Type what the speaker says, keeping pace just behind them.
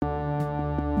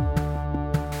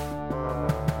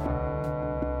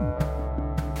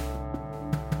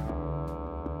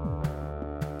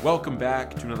Welcome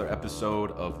back to another episode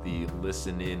of the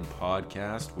Listen In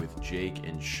podcast with Jake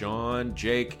and Sean.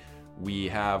 Jake, we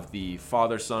have the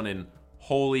father, son, and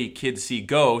holy kids see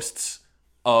ghosts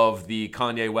of the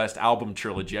Kanye West album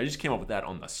trilogy. I just came up with that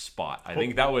on the spot. I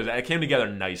think it came together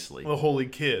nicely. The Holy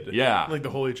Kid. Yeah. Like the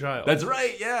Holy Child. That's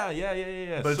right.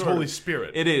 Yeah. But it's Holy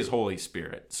Spirit. It is Holy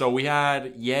Spirit. So we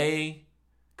had Ye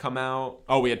come out.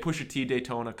 Oh, we had Pusha T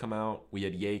Daytona come out. We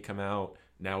had Ye come out.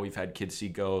 Now we've had Kids See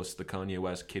Ghosts, the Kanye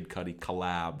West Kid Cudi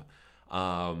collab.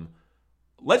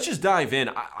 Let's just dive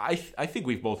in. I think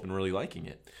we've both been really liking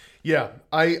it. Yeah,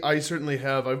 I certainly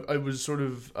have. I was sort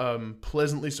of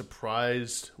pleasantly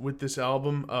surprised with this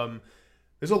album.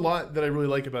 There's a lot that I really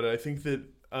like about it. I think that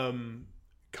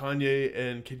Kanye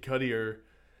and Kid Cudi are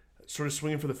sort of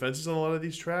swinging for the fences on a lot of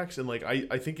these tracks. And like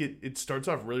I think it starts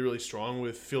off really, really strong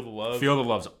with Feel the Love. Feel the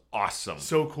Love's awesome.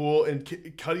 So cool. And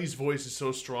Cudi's voice is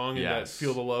so strong in that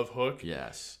Feel the Love hook.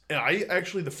 Yes. And I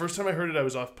actually, the first time I heard it, I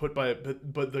was off put by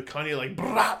it. But the Kanye like,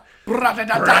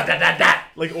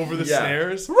 like over the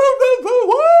snares.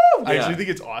 I actually think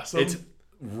it's awesome. It's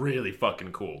really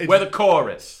fucking cool. Where the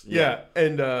chorus. Yeah.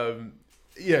 And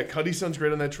Cudi sounds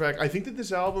great on that track. I think that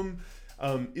this album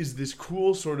is this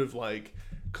cool sort of like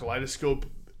kaleidoscope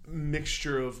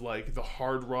mixture of like the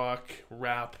hard rock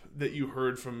rap that you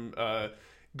heard from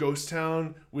Ghost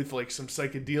Town with like some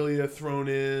psychedelia thrown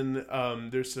in.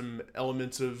 There's some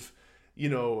elements of,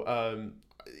 it almost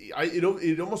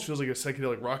feels like a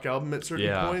psychedelic rock album at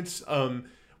certain points.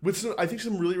 With some, I think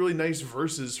some really, really nice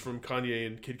verses from Kanye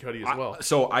and Kid Cudi as well.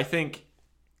 So I think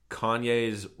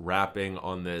Kanye's rapping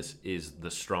on this is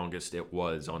the strongest it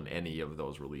was on any of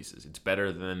those releases. It's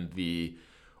better than the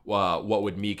What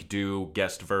Would Meek Do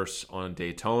guest verse on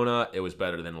Daytona. It was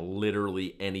better than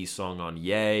literally any song on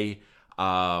Ye.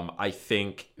 I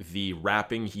think the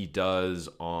rapping he does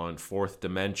on Fourth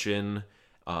Dimension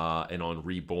and on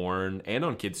Reborn and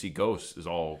on Kids See Ghosts is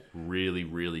all really,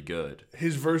 really good.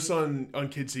 His verse on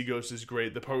Kids See Ghosts is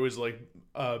great. The part was like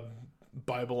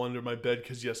Bible under my bed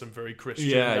because yes, I'm very Christian.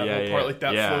 That part, like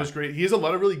that flow is great. He has a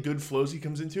lot of really good flows he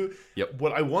comes into. Yep.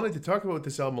 What I wanted to talk about with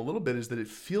this album a little bit is that it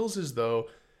feels as though,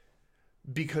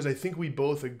 because I think we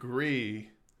both agree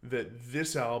that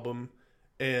this album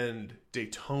and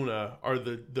Daytona are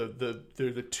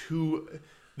the two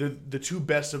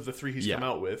best of the three he's come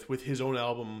out with his own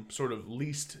album sort of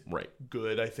least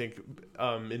good, I think,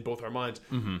 in both our minds.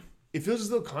 Mm-hmm. It feels as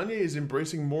though Kanye is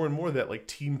embracing more and more that like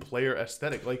team player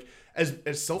aesthetic. Like as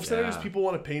self-centered as people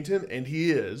want to paint him, and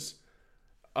he is,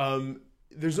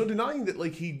 there's no denying that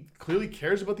like he clearly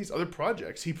cares about these other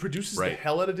projects. He produces the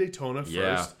hell out of Daytona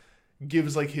first,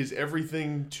 gives like his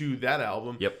everything to that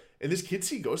album. Yep. And this Kids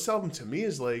See Ghosts album to me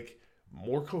is like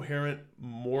more coherent,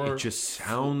 more... It just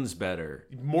sounds better.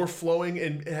 More flowing,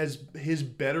 and has his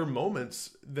better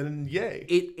moments than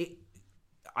Ye.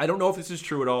 I don't know if this is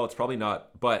true at all. It's probably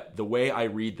not. But the way I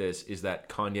read this is that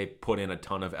Kanye put in a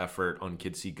ton of effort on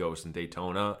Kids See Ghosts and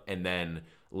Daytona and then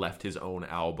left his own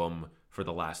album for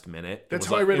the last minute. That's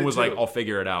how I read it. It was too. like, I'll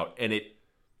figure it out. And it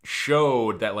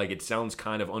showed that like it sounds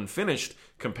kind of unfinished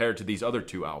compared to these other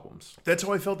two albums. That's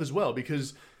how I felt as well,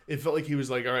 because it felt like he was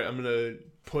like, all right, I'm going to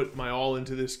put my all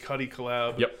into this Cudi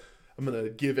collab. Yep. I'm going to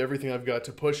give everything I've got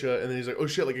to Pusha. And then he's like, oh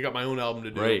shit, like I got my own album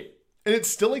to do. Right. And it's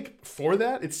still like, for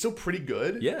that, it's still pretty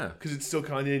good. Yeah. Because it's still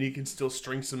Kanye and he can still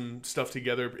string some stuff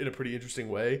together in a pretty interesting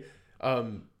way.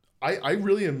 I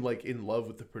really am like in love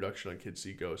with the production on Kids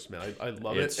See Ghosts, man. I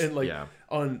love it. And like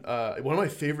on one of my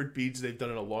favorite beats they've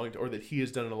done in a long, or that he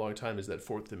has done in a long time, is that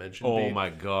Fourth Dimension beat. Oh my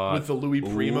God. With the Louis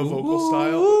Prima vocal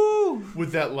style.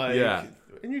 With that like... Yeah.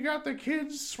 And you got the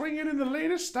kids swinging in the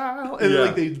latest style. And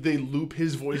like they loop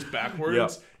his voice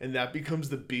backwards and that becomes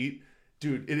the beat.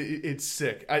 Dude, it's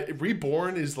sick.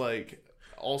 Reborn is like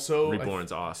also...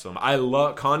 Reborn's awesome. I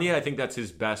love Kanye. I think that's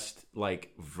his best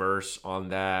like verse on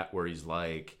that, where he's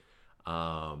like,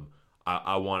 I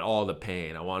want all the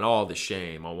pain. I want all the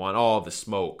shame. I want all the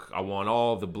smoke. I want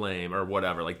all the blame, or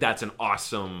whatever. Like that's an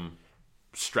awesome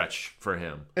stretch for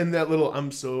him. And that little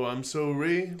I'm so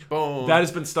reborn, that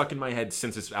has been stuck in my head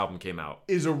since this album came out,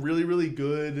 is a really, really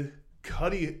good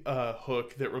Cudi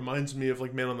hook that reminds me of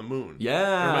like Man on the Moon.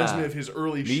 Yeah. It reminds me of his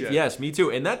early shit. Yes, me too.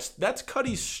 And that's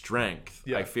Cudi's strength,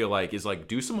 I feel like, is like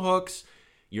do some hooks.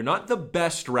 You're not the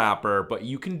best rapper, but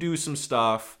you can do some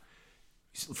stuff.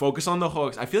 Focus on the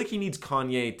hooks. I feel like he needs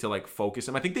Kanye to like focus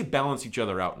him. I think they balance each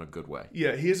other out in a good way.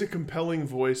 Yeah, he has a compelling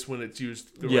voice when it's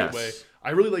used the right way. I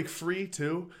really like Free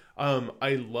too.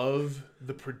 I love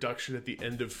the production at the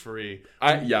end of Free.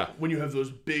 When you have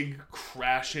those big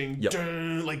crashing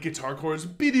like guitar chords,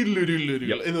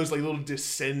 and those like little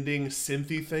descending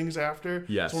synthy things after.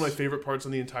 Yes. It's one of my favorite parts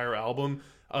on the entire album.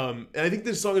 And I think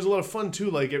this song is a lot of fun too.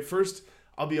 Like at first,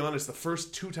 I'll be honest, the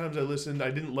first 2 times I listened,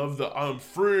 I didn't love the "I'm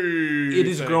free." It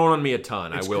has grown on me a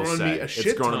ton. I will say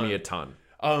it's grown on me a ton.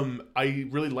 I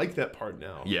really like that part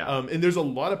now. Yeah. And there's a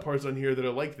lot of parts on here that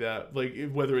are like that.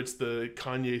 Like whether it's the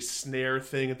Kanye snare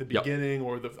thing at the beginning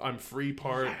or the "I'm free"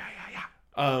 part.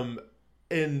 Yeah.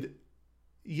 And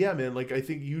yeah, man, like I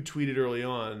think you tweeted early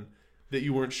on that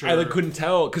you weren't sure. I couldn't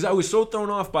tell because I was so thrown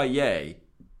off by Ye.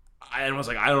 And I was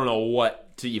like, I don't know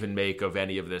what to even make of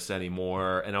any of this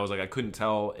anymore. And I was like, I couldn't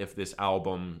tell if this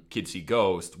album, Kids See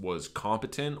Ghost, was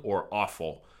competent or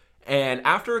awful. And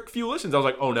after a few listens, I was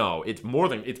like, oh no, it's more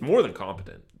than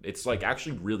competent. It's like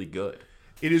actually really good.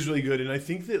 It is really good. And I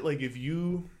think that like if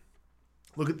you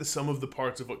look at the sum of the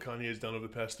parts of what Kanye has done over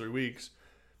the past 3 weeks,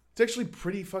 it's actually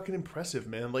pretty fucking impressive,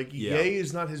 man. Like Ye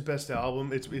is not his best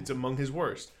album. It's among his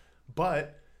worst.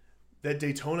 But that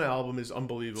Daytona album is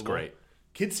unbelievable. It's great.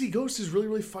 Kids See Ghost is really,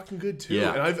 really fucking good too.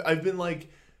 Yeah. And I've been like,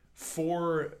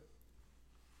 for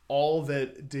all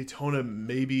that Daytona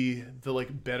may be the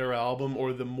like better album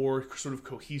or the more sort of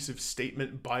cohesive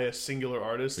statement by a singular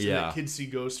artist. Yeah. And that Kids See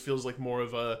Ghost feels like more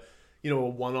of a, a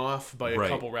one-off by a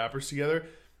couple rappers together.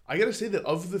 I gotta say that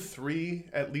of the 3,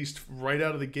 at least right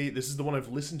out of the gate, this is the one I've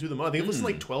listened to the most. I think I've listened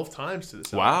like 12 times to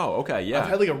this album. Wow, okay, yeah. I've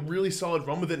had like a really solid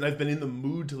run with it, and I've been in the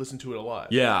mood to listen to it a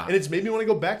lot. Yeah. And it's made me want to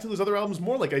go back to those other albums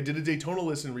more. Like I did a Daytona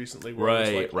listen recently where I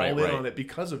was like all in on it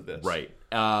because of this. Right.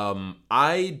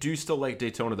 I do still like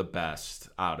Daytona the best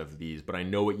out of these, but I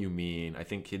know what you mean. I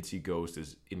think Kids See Ghost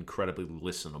is incredibly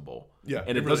listenable. Yeah.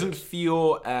 And it really doesn't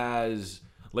feel as...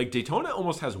 Like Daytona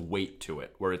almost has weight to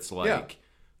it, where it's like...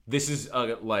 This is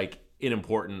like an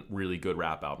important, really good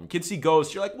rap album. Kids See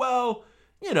Ghost, you're like, well,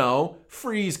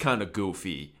 Free's kind of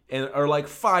goofy, or like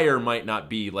Fire might not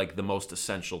be like the most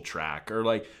essential track, or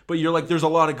like, but you're like, there's a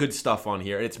lot of good stuff on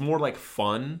here. It's more like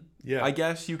fun, I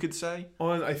guess you could say.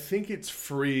 I think it's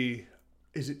Free.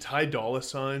 Is it Ty Dolla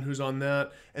 $ign who's on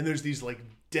that? And there's these like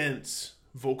dense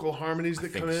vocal harmonies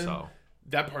that come in. So.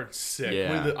 That part's sick.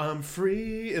 Yeah. When I'm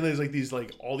free, and there's like these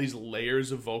like all these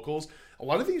layers of vocals. A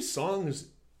lot of these songs,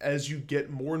 as you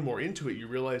get more and more into it, you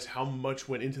realize how much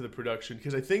went into the production.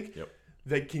 Because I think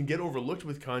that can get overlooked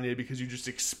with Kanye because you just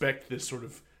expect this sort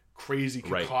of crazy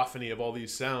cacophony of all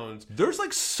these sounds. There's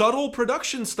like subtle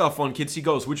production stuff on Kids See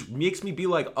Ghost, which makes me be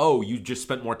like, oh, you just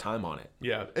spent more time on it.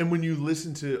 Yeah, and when you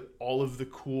listen to all of the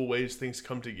cool ways things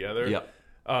come together,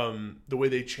 the way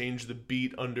they change the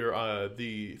beat under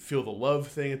the Feel the Love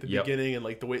thing at the beginning, and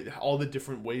like the way all the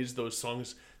different ways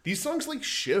these songs like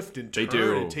shift and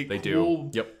turn and take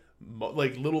cool,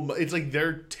 like little. It's like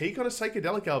their take on a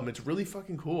psychedelic album. It's really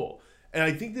fucking cool, and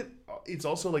I think that it's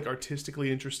also like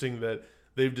artistically interesting that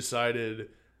they've decided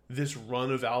this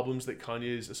run of albums that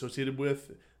Kanye is associated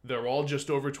with. They're all just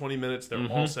over 20 minutes. They're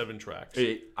all 7 tracks.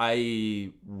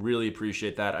 I really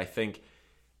appreciate that. I think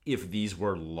if these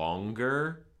were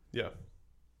longer,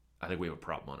 I think we have a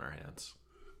problem on our hands.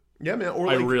 Yeah, man. Or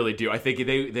I really do. I think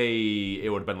it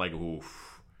would have been like, oof.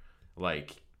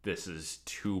 Like, this is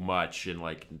too much and,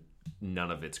 like, none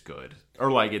of it's good.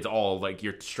 Or, like, it's all, like,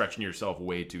 you're stretching yourself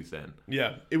way too thin.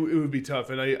 Yeah, it would be tough.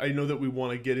 And I know that we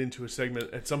want to get into a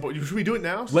segment at some point. Should we do it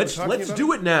now? Let's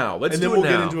do it now. And then we'll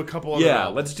get into a couple other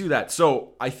albums. Let's do that.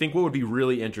 So, I think what would be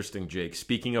really interesting, Jake,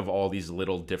 speaking of all these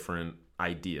little different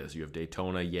ideas, you have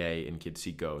Daytona, Ye, and Kids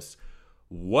See Ghosts.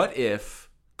 What if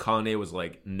Kanye was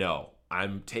like, no,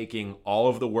 I'm taking all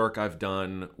of the work I've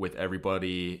done with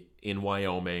everybody in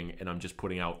Wyoming, and I'm just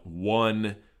putting out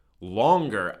one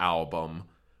longer album.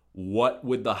 What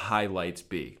would the highlights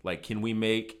be? Like, can we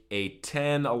make a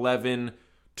 10, 11,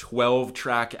 12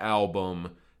 track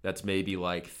album that's maybe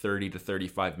like 30 to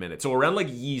 35 minutes? So around like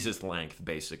Yeezus length,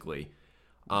 basically.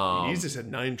 Yeezus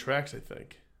had 9 tracks, I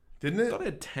think. Didn't it? I thought it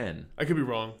had 10. I could be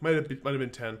wrong. Might have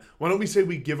been 10. Why don't we say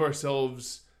we give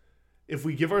ourselves... If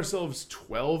we give ourselves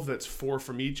 12, that's 4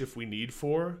 from each if we need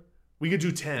 4. We could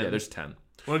do 10. Yeah, there's 10.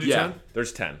 Want to do 10?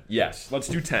 There's 10. Yes, let's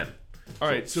do 10. All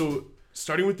right, so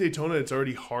starting with Daytona, it's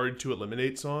already hard to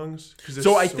eliminate songs.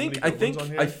 So I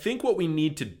think what we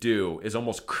need to do is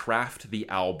almost craft the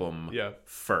album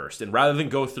first. And rather than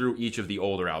go through each of the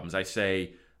older albums, I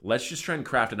say, let's just try and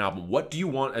craft an album. What do you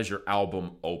want as your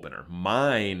album opener?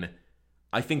 Mine,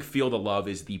 I think Feel the Love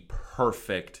is the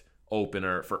perfect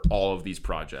opener for all of these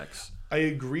projects. I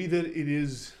agree that it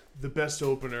is the best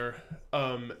opener.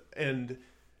 And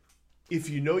if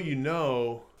you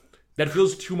know... That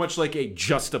feels too much like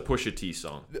just a Pusha T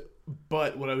song.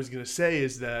 But what I was going to say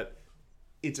is that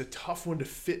it's a tough one to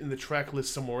fit in the track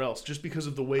list somewhere else, just because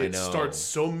of the way it starts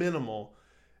so minimal.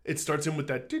 It starts in with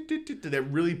that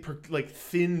really like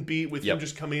thin beat with him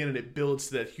just coming in, and it builds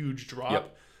to that huge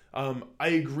drop. I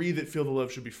agree that Feel the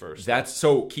Love should be first. That's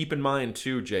so. Keep in mind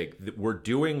too, Jake. That we're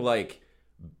doing like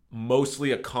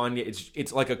mostly a Kanye.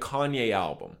 It's like a Kanye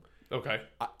album. Okay.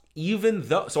 Even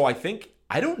though, so I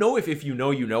don't know if you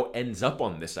know ends up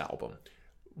on this album.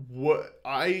 So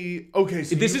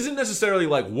this isn't necessarily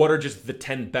like what are just the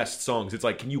 10 best songs. It's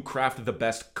like, can you craft the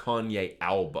best Kanye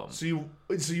album? So you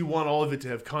want all of it to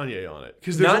have Kanye on it?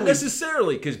 Because not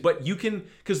necessarily,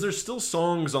 because there's still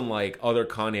songs on like other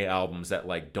Kanye albums that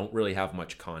like don't really have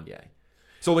much Kanye.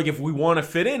 So like if we want to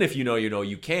fit in, if you know,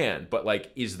 you can. But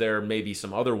like, is there maybe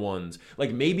some other ones?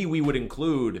 Like maybe we would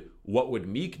include What Would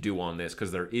Meek Do on this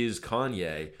because there is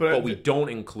Kanye, but we don't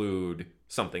include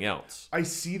something else. I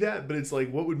see that, but it's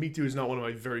like What Would Meek Do is not one of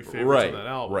my very favorites on that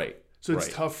album. Right. So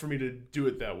it's tough for me to do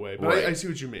it that way. But I see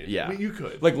what you mean. Yeah. I mean, you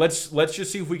could. Like let's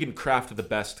just see if we can craft the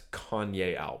best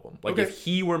Kanye album. Like if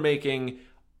he were making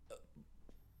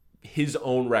his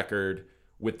own record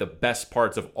with the best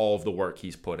parts of all of the work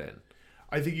he's put in.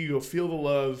 I think you go Feel the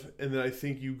Love, and then I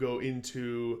think you go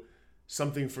into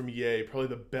something from Ye, probably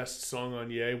the best song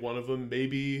on Ye, one of them.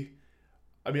 Maybe,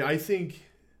 I mean, I think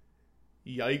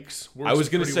Yikes works. I was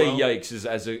going to say well. Yikes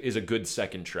is a good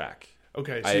second track.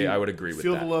 Okay, so I would agree with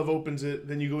Feel that. the Love opens it,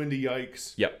 then you go into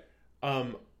Yikes. Yep.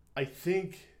 I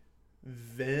think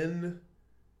then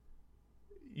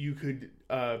you could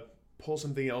pull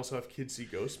something else off Kids See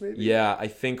Ghosts, maybe? Yeah, I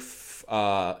think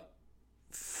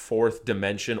Fourth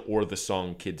Dimension or the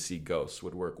song Kids See Ghosts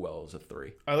would work well as a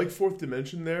 3. I like Fourth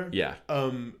Dimension there. Yeah.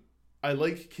 I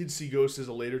like Kids See Ghosts as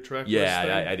a later track.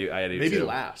 Yeah, I do maybe too.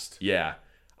 last. Yeah.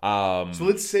 So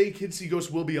let's say Kids See Ghosts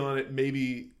will be on it,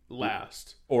 maybe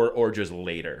last. Or just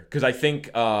later. Because I think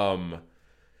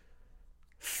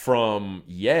from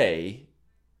Ye,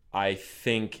 I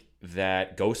think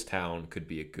that Ghost Town could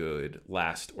be a good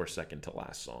last or second to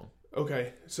last song.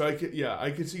 Okay, so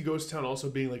I could see Ghost Town also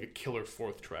being like a killer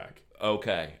 4th track.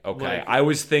 Okay. Like, I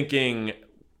was thinking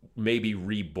maybe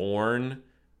Reborn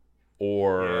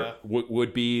or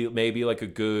would be maybe like a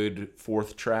good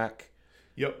 4th track.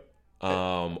 Yep.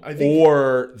 I think,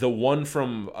 or the one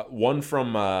from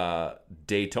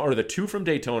Daytona, or the 2 from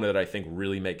Daytona that I think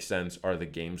really make sense are the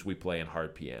Games We Play in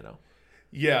Hard Piano.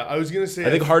 Yeah, I was going to say... I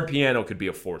think Hard Piano could be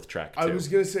a 4th track, too. I was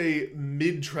going to say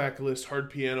mid-track list, Hard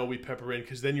Piano, we pepper in,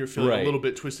 because then you're feeling a little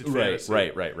bit Twisted Fantasy.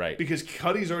 Right. Because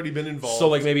Cudi's already been involved. So,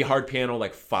 like, maybe Hard Piano,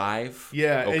 like 5?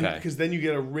 Yeah, okay. And because then you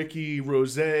get a Ricky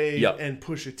Rose and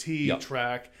Pusha T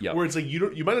track, where it's like,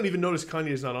 you might not even notice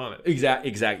Kanye's not on it.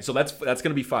 Exactly. So that's going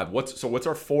to be 5. What's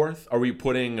our 4th? Are we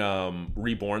putting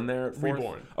Reborn there at 4th?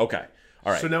 Reborn. Okay.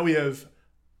 All right. So now we have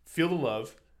Feel the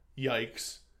Love,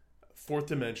 Yikes, Fourth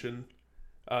Dimension...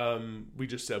 we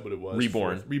just said what it was.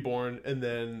 Reborn, and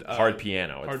then Hard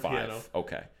Piano at 5. Piano.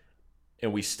 Okay,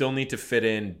 and we still need to fit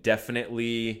in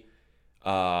definitely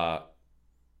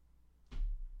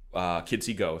Kids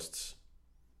See Ghosts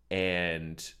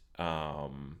and the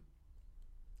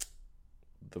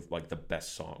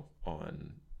best song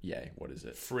on Ye. What is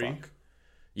it? Free. Fuck.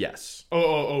 Yes.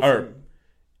 Or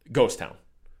Ghost Town.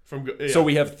 So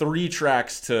we have 3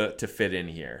 tracks to fit in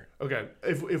here. Okay,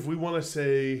 if we want to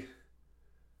say.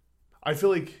 I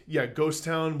feel like, Ghost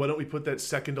Town, why don't we put that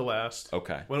second to last?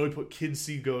 Okay. Why don't we put Kids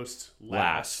See Ghosts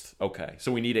last? Okay.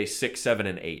 So we need a 6, 7,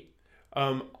 and 8.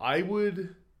 I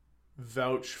would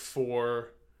vouch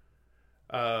for,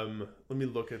 let me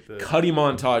look at the... Cudi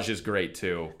Montage is great,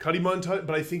 too. Cudi Montage,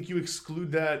 but I think you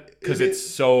exclude that... Because it's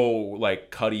so, like,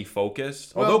 Cudi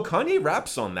focused. Well, although Kanye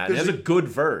raps on that. It has a good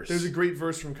verse. There's a great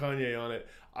verse from Kanye on it.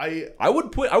 I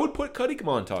would put Cudi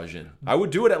Montage in. I would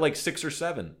do it at, like, 6 or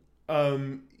 7.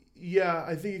 Yeah,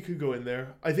 I think it could go in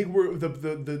there. I think we're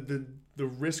the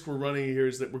risk we're running here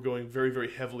is that we're going very,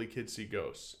 very heavily Kids See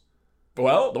Ghosts.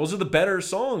 Well, those are the better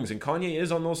songs, and Kanye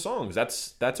is on those songs.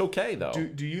 That's okay though.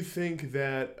 Do you think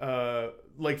that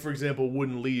like for example,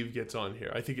 Wouldn't Leave gets on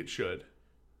here? I think it should.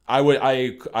 I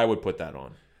would put that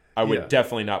on. I would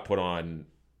definitely not put on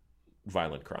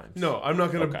Violent Crimes. No, I'm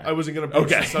not gonna. Okay. I wasn't gonna.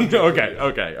 Okay.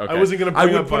 Okay. I wasn't gonna. I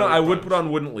would put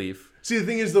on Wouldn't Leave. See, the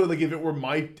thing is though, like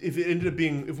if it ended up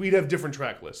being, if we'd have different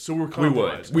track lists, so we're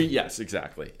compromising. Yes,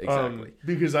 exactly.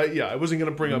 Because I wasn't gonna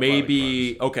bring up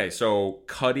maybe. Okay, so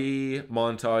Cudi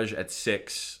Montage at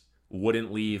 6,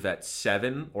 Wouldn't Leave at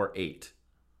 7 or 8.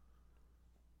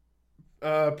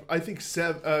 I think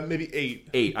 7, maybe 8.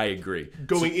 8, I agree.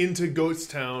 Going into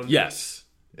Ghost Town. Yes.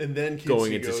 And then Kids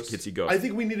going See into Ghosts. Kids See Ghosts. I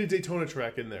think we need a Daytona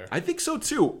track in there. I think so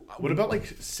too. What about like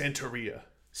Santeria?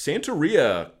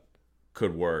 Santeria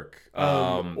could work.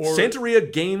 Or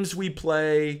Santeria, Games We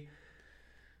Play.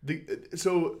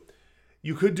 So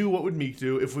You could do What Would Meek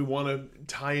Do if we want to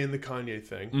tie in the Kanye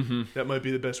thing. That might be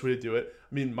the best way to do it.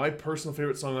 I mean, my personal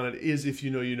favorite song on it is If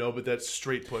You Know You Know, but that's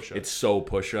straight Pusha. It's so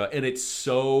Pusha, and it's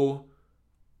so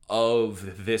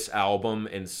of this album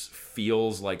and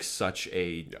feels like such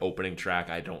a opening track.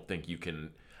 I don't think we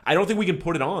can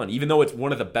put it on, even though it's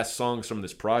one of the best songs from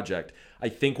this project. I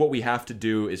think what we have to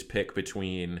do is pick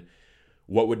between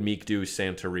What Would Meek Do,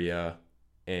 Santeria,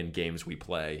 and Games We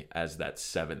Play as that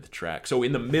 7th track. So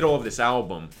in the middle of this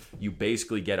album, you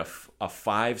basically get a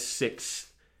 5,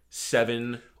 6,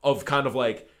 7 of kind of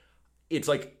like, it's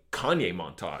like Kanye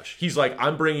montage. He's like,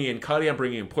 I'm bringing in Cudi, I'm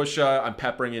bringing in Pusha, I'm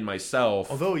peppering in myself.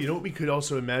 Although, you know what we could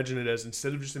also imagine it as?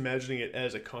 Instead of just imagining it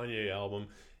as a Kanye album,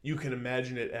 you can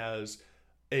imagine it as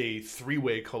a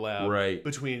 3-way collab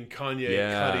between Kanye,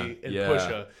 Cudi, and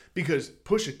Pusha. Because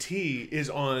Pusha T is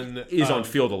on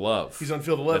Feel the Love. He's on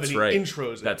Feel the Love, and he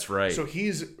intros it. That's right. So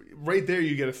he's right there.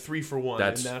 You get a 3-for-1 in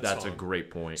that song. That's a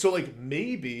great point. So like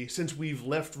maybe since we've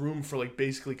left room for like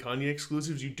basically Kanye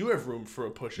exclusives, you do have room for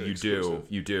a Pusha exclusive.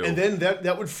 You do. And then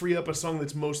that would free up a song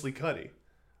that's mostly Cudi.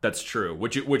 That's true.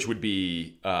 Which would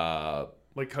be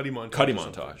like Cudi montage. Cudi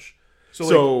montage.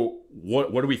 So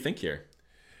what do we think here?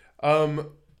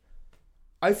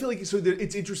 I feel like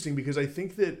it's interesting because I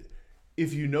think that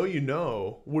If You Know You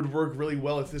Know would work really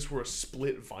well if this were a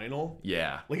split vinyl.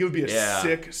 Yeah. Like it would be a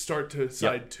sick start to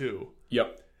side 2.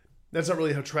 Yep. That's not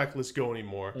really how track lists go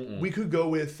anymore. We could go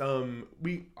with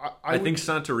I think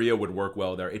Santeria would work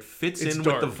well there. It fits in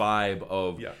dark. with the vibe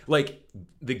of like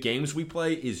the Games We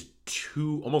Play is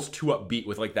almost too upbeat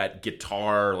with like that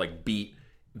guitar like beat.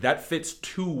 That fits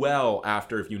too well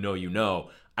after If You Know You Know.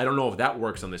 I don't know if that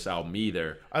works on this album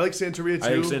either. I like Santeria too. I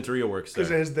think Santeria works there.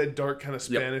 Because it has that dark kind of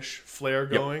Spanish flair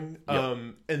going.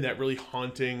 And that really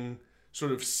haunting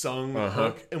sort of sung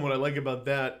hook. And what I like about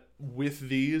that with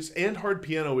these and Hard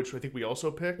Piano, which I think we also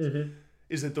picked,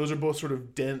 is that those are both sort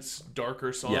of dense,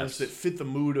 darker songs that fit the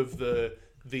mood of the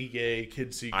Ye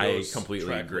Kid See Ghost. I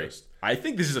completely agree. List. I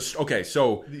think this is okay.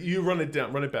 So you run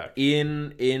it back.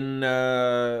 In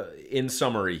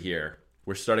summary here,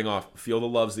 we're starting off. Feel the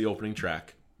Love's the opening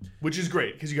track. Which is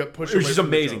great because you got Pusha. Which is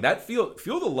amazing. That Feel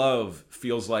the Love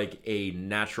feels like a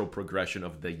natural progression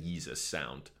of the Yeezus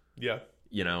sound. Yeah,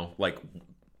 you know, like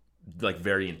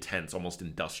very intense, almost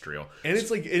industrial. And it's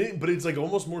like, but it's like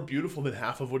almost more beautiful than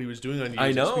half of what he was doing on Yeezus.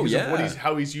 I know, because of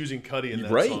how he's using Cudi in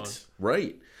that song.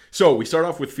 Right. So we start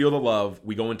off with Feel the Love.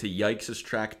 We go into Yikes'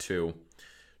 track 2.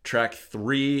 Track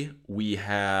 3, we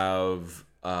have.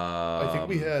 I think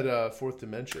we had Fourth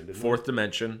Dimension. Didn't Fourth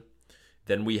Dimension.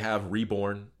 Then we have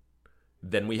Reborn.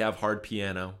 Then we have Hard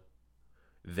Piano.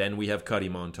 Then we have Cudi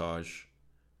Montage.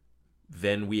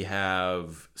 Then we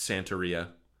have Santeria.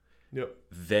 Yep.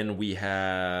 Then we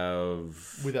have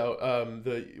without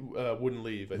the Wouldn't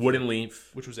Leave. Wouldn't Leave,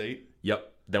 which was 8.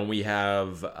 Yep. Then we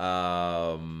have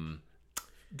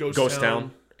Ghost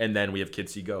Town, and then we have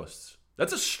Kids See Ghosts.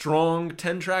 That's a strong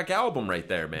 10-track album right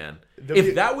there, man.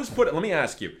 If that was put, let me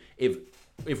ask you, if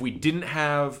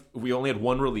we only had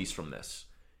one release from this,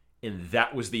 and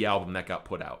that was the album that got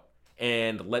put out,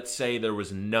 and let's say there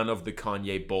was none of the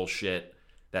Kanye bullshit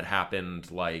that happened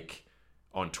like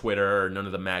on Twitter, none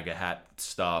of the MAGA hat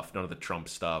stuff, none of the Trump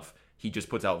stuff, he just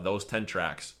puts out those 10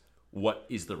 tracks, what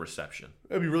is the reception?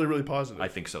 It'd be really, really positive. I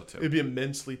think so too. It'd be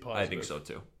immensely positive. I think so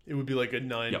too. It would be like a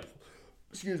 9. Yep.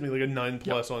 Excuse me, like a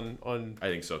 9+ on. I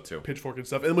think so too. Pitchfork and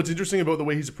stuff. And what's interesting about the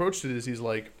way he's approached it is he's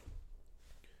like,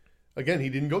 again, he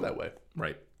didn't go that way.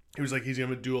 Right. He was like, he's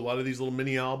going to do a lot of these little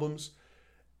mini albums.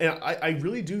 And I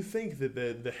really do think that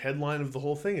the headline of the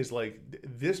whole thing is like,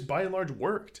 this by and large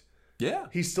worked. Yeah.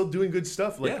 He's still doing good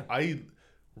stuff. Like, I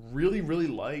really, really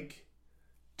like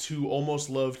to almost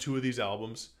love 2 of these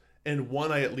albums. And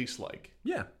one I at least like.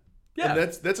 Yeah. Yeah.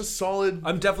 And that's a solid.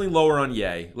 I'm definitely lower on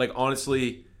Ye. Like,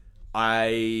 honestly,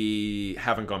 I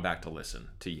haven't gone back to listen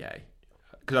to Ye.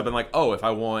 Because I've been like, if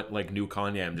I want like new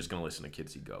Kanye, I'm just going to listen to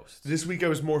Kids See Ghosts. This week I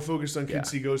was more focused on Kids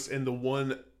See Ghosts, and the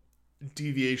one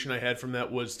deviation I had from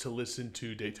that was to listen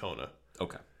to Daytona.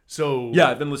 Okay. So yeah,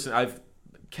 I've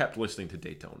kept listening to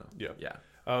Daytona. Yeah.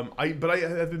 But I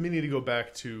have been meaning to go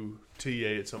back to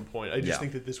Ye at some point. I just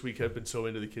think that this week I've been so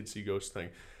into the Kids See Ghosts thing.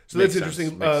 So that's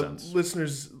interesting.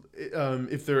 Listeners,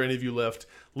 if there are any of you left,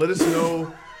 let us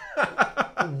know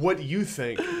what you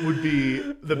think would be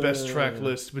the best track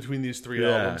list between these 3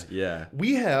 albums. Yeah.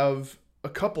 We have a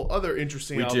couple other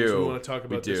interesting albums we want to talk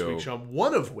about this week, Sean.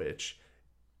 One of which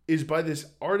is by this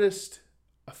artist,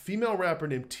 a female rapper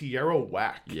named Tierra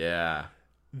Whack. Yeah.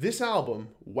 This album,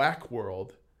 Whack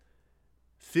World,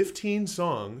 15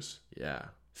 songs. Yeah.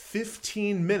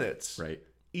 15 minutes. Right.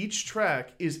 Each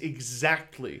track is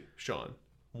exactly, Sean,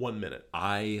 1 minute.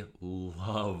 I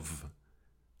love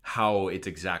how it's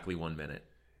exactly 1 minute.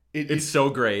 It's so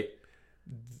great.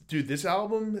 Dude, this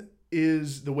album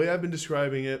is, the way I've been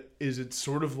describing it, is it's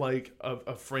sort of like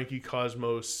a Frankie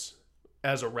Cosmos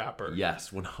as a rapper. Yes,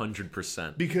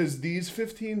 100%. Because these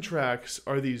 15 tracks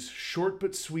are these short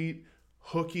but sweet,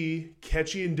 hooky,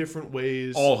 catchy in different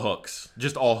ways. All hooks.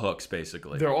 Just all hooks,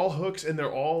 basically. They're all hooks, and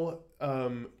they're all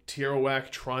Tierra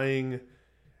trying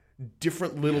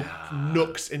different little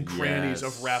nooks and crannies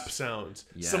of rap sounds.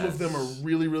 Yes. Some of them are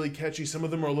really, really catchy. Some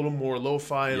of them are a little more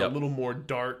lo-fi and a little more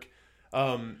dark.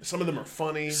 Some of them are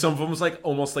funny. Some of them was like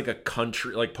almost like a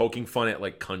country, like poking fun at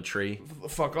like country.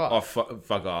 Fuck off. Oh,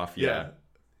 fuck off. Yeah.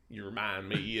 You remind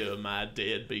me of my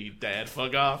deadbeat dad.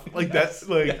 Fuck off. Like that's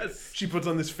like she puts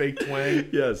on this fake twang.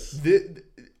 Yes.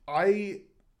 I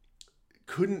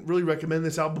couldn't really recommend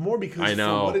this album more because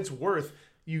for what it's worth,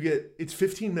 it's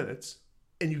 15 minutes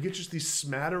and you get just these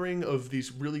smattering of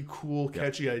these really cool,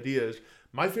 catchy ideas.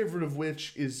 My favorite of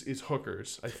which is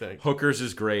Hookers, I think. Hookers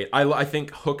is great. I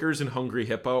think Hookers and Hungry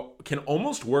Hippo can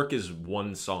almost work as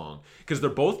one song because they're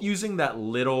both using that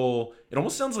little, it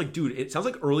almost sounds like, dude, it sounds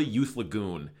like early Youth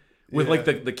Lagoon with like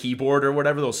the keyboard or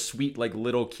whatever, those sweet like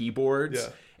little keyboards. Yeah.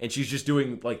 And she's just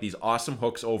doing like these awesome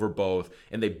hooks over both.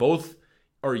 And they both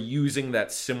are using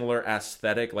that similar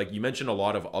aesthetic. Like you mentioned, a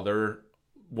lot of other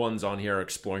ones on here are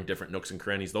exploring different nooks and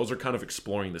crannies. Those are kind of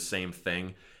exploring the same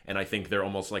thing. And I think they're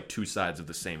almost like two sides of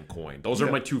the same coin. Those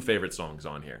are my two favorite songs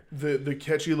on here. The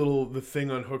catchy little thing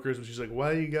on Hookers, which is like,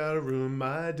 why you gotta ruin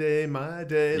my day, my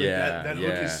day. Like that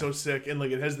hook is so sick. And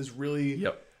like it has this really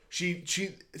she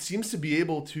seems to be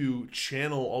able to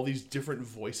channel all these different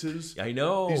voices. I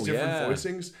know. These different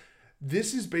voicings.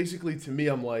 This is basically, to me,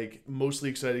 I'm like mostly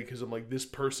excited because I'm like, this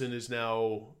person is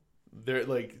now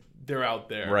they're out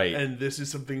there. Right. And this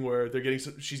is something where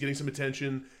she's getting some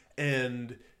attention,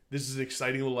 and this is an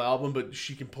exciting little album, but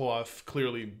she can pull off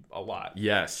clearly a lot.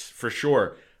 Yes, for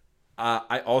sure.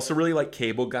 I also really like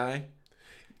Cable Guy.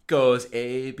 Goes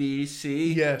A, B,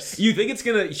 C. Yes. You think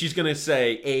she's gonna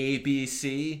say A, B,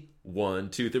 C, 1,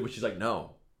 2, 3, but she's like,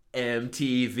 no.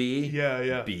 MTV.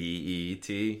 Yeah. BET.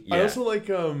 Yeah. I also like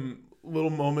little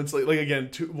moments like again,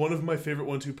 one of my favorite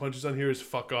 1-2 punches on here is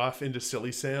 "Fuck Off" into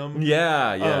 "Silly Sam."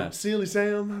 Yeah. Silly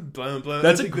Sam. Blah, blah.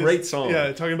 That's a great song.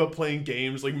 Yeah, talking about playing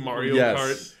games like Mario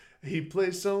Kart. He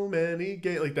plays so many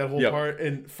games, like that whole part.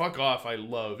 And "Fuck Off" I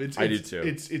love. I do too.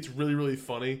 It's really, really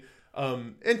funny.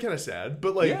 And kind of sad,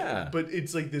 but but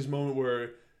it's like this moment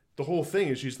where the whole thing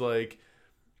is she's like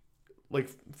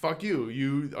fuck you.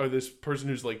 You are this person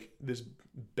who's like this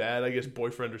bad, I guess,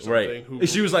 boyfriend or something. Right.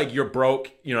 She was like, you're broke.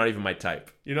 You're not even my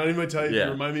type. You're not even my type. You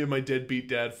remind me of my deadbeat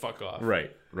dad. Fuck off.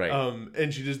 Right.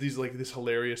 And she does these like this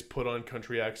hilarious put on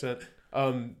country accent.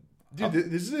 Dude,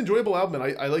 this is an enjoyable album,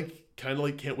 and I like kind of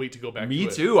like can't wait to go back to it. Me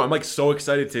too. I'm like so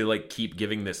excited to like keep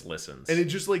giving this listens. And it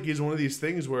just like is one of these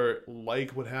things where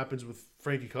like what happens with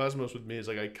Frankie Cosmos with me is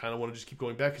like I kind of want to just keep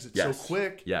going back because it's so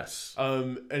quick. Yes.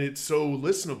 And it's so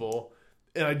listenable.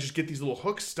 And I just get these little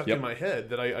hooks stuck in my head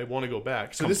that I want to go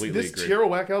back. So this Tierra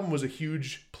Whack album was a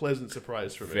huge, pleasant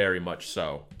surprise for me. Very much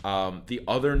so. The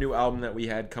other new album that we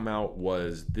had come out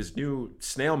was this new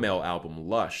Snail Mail album,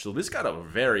 Lush. So this got a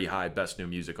very high Best New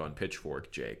Music on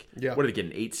Pitchfork, Jake. Yeah. What did it get,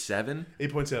 an 8.7?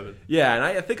 8.7. Yeah, and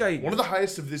I think one of the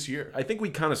highest of this year. I think we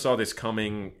kind of saw this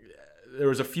coming. There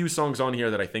was a few songs on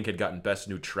here that I think had gotten Best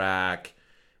New Track.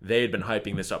 They had been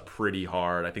hyping this up pretty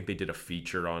hard. I think they did a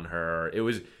feature on her.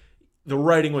 The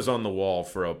writing was on the wall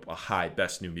for a high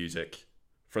Best New Music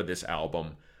for this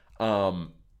album.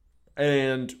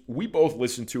 And we both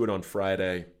listened to it on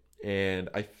Friday, and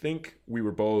I think we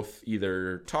were both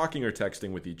either talking or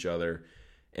texting with each other,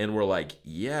 and we're like,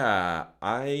 yeah,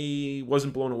 I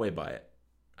wasn't blown away by it.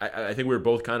 I think we were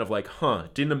both kind of like,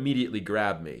 didn't immediately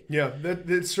grab me. Yeah,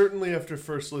 that's certainly after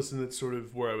first listen, that's sort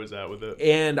of where I was at with it.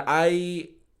 And I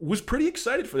was pretty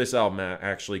excited for this album,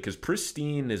 actually, because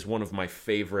Pristine is one of my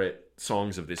favorite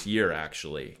songs of this year,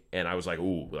 actually. And I was like,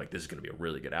 ooh, like this is going to be a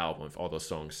really good album if all those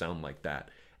songs sound like that.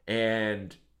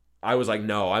 And I was like,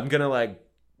 no, I'm going to like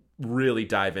really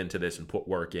dive into this and put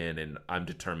work in, and I'm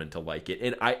determined to like it.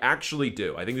 And I actually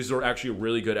do. I think this is actually a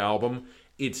really good album.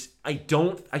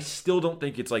 I still don't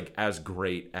think it's like as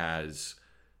great as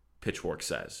Pitchfork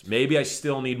says. Maybe I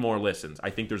still need more listens.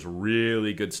 I think there's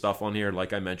really good stuff on here.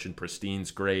 Like I mentioned, Pristine's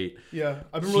great. Yeah,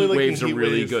 I've been really liking Wave's a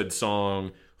really good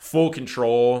song. Full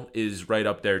Control is right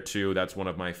up there too. That's one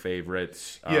of my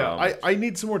favorites. Yeah, I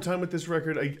need some more time with this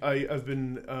record. I've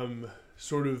been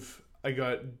I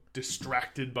got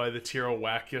distracted by the Tierra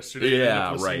Whack yesterday.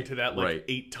 I listening to that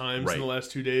 8 times in the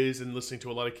last 2 days and listening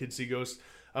to a lot of Kids See Ghosts.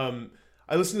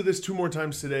 I listened to this 2 more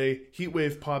times today.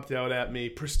 Heatwave popped out at me.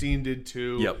 Pristine did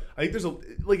too. Yep. I think there's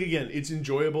again, it's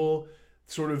enjoyable.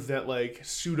 Sort of that like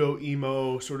pseudo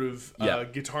emo sort of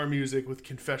guitar music with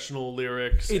confessional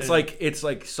lyrics. It's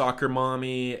like Soccer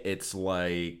Mommy. It's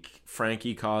like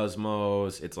Frankie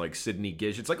Cosmos. It's like Sydney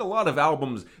Gish. It's like a lot of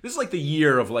albums. This is like the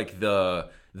year of like the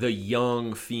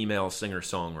young female singer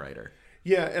songwriter.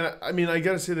 Yeah, and I mean I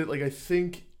gotta say that like I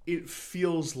think it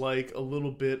feels like a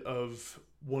little bit of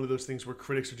one of those things where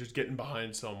critics are just getting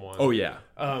behind someone. Oh yeah,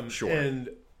 sure. And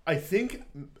I think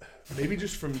maybe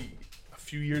just from a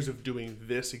few years of doing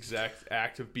this exact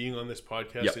act of being on this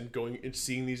podcast and going and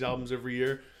seeing these albums every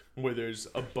year, where there's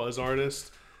a buzz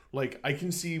artist, like I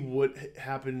can see what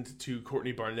happened to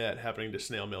Courtney Barnett happening to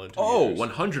Snail Mail in 2 years.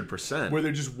 100%. Where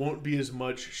there just won't be as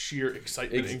much sheer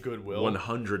excitement and goodwill.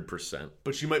 100%.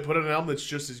 But she might put out an album that's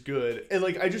just as good. And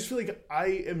like I just feel like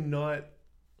I am not.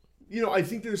 I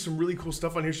think there's some really cool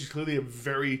stuff on here. She's clearly a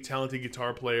very talented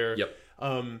guitar player. Yep.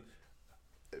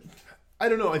 I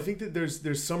don't know. I think that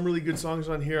there's some really good songs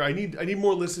on here. I need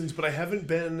more listens, but I haven't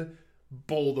been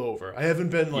bowled over. I haven't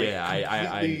been like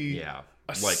completely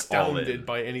astounded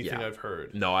by anything I've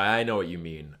heard. No, I know what you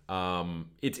mean.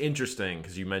 It's interesting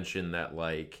because you mentioned that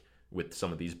like with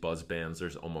some of these buzz bands,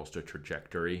 there's almost a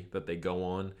trajectory that they go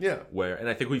on. Yeah. And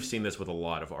I think we've seen this with a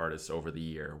lot of artists over the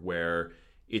year where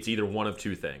it's either one of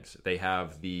two things. They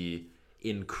have the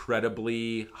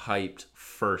incredibly hyped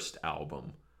first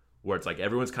album where it's like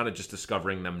everyone's kind of just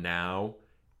discovering them now,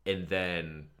 and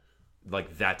then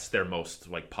like that's their most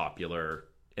like popular,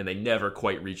 and they never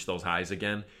quite reach those highs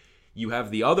again. You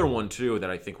have the other one too that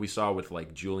I think we saw with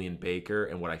like Julian Baker,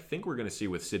 and what I think we're going to see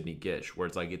with Sydney Gish, where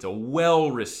it's like it's a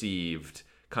well-received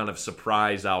kind of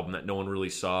surprise album that no one really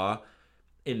saw,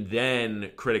 and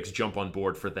then critics jump on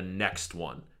board for the next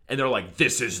one. And they're like,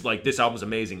 this album's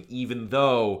amazing, even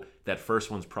though that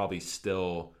first one's probably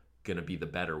still gonna be the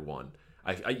better one.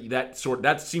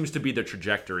 That seems to be the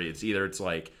trajectory. It's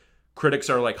like critics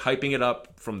are like hyping it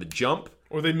up from the jump,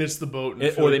 or they miss the boat,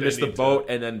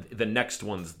 and then the next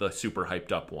one's the super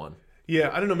hyped up one.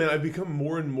 Yeah, I don't know, man. I've become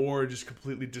more and more just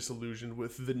completely disillusioned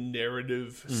with the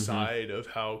narrative side of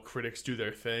how critics do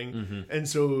their thing, and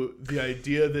so the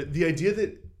idea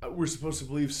that we're supposed to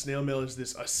believe Snail Mail is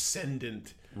this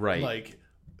ascendant. Right. Like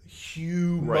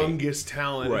humongous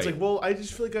talent. Right. It's like, well, I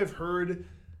just feel like I've heard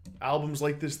albums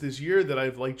like this year that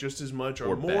I've liked just as much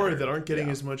or more better, that aren't getting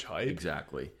as much hype.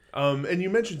 Exactly. And you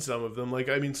mentioned some of them. Like,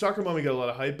 I mean, Soccer Mommy got a lot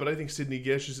of hype, but I think Sydney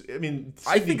Gish is.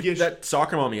 I think that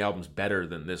Soccer Mommy album's better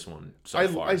than this one so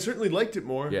far. I certainly liked it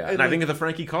more. Yeah, and I think the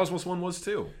Frankie Cosmos one was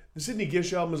too. The Sydney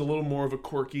Gish album is a little more of a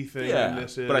quirky thing than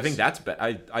this is. But I think that's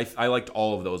I liked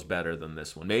all of those better than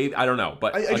this one. Maybe I don't know,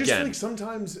 but I just feel like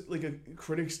sometimes like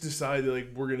critics decide that like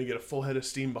we're gonna get a full head of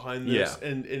steam behind this,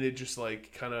 and it just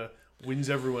like kind of wins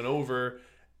everyone over,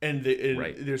 and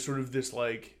there's sort of this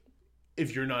like,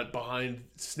 if you're not behind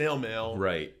Snail Mail,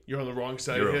 right, you're on the wrong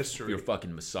side of history. You're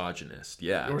fucking misogynist,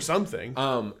 yeah, or something.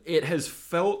 It has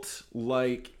felt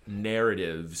like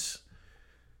narratives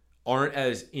aren't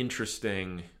as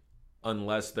interesting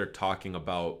unless they're talking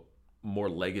about more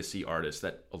legacy artists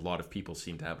that a lot of people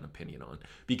seem to have an opinion on.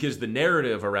 Because the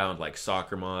narrative around like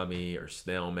Soccer Mommy or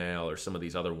Snail Mail or some of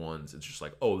these other ones, it's just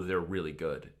like, oh, they're really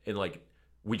good, and like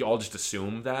we all just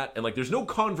assume that, and like there's no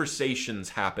conversations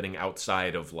happening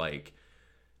outside of like,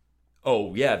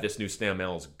 oh yeah, this new Snail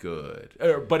Mail is good.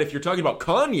 But if you're talking about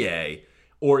Kanye,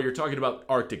 or you're talking about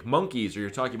Arctic Monkeys, or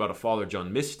you're talking about a Father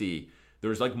John Misty,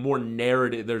 there's like more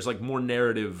narrative. There's like more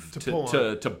narrative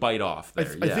to bite off there.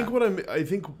 I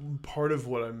think part of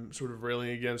what I'm sort of railing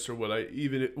against, or what I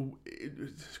even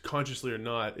consciously or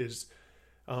not, is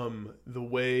the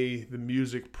way the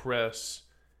music press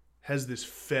has this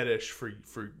fetish for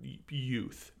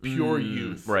youth, pure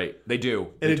youth. Right, they do.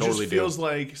 And they it totally just feels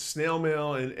like Snail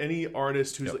Mail and any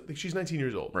artist who's like she's 19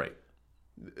 years old. Right.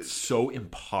 So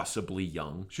impossibly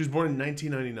young. She was born in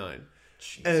 1999.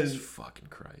 Jesus fucking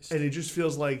Christ. And it just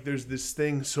feels like there's this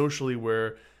thing socially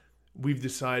where we've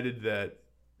decided that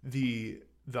the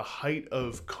height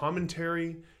of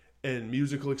commentary and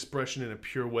musical expression in a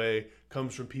pure way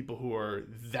comes from people who are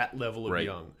that level of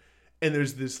young. And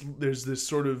there's this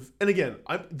sort of, and again,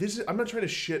 I'm not trying to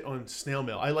shit on Snail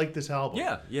Mail. I like this album.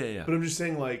 Yeah. But I'm just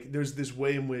saying, like, there's this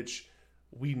way in which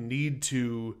we need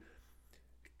to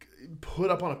put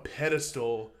up on a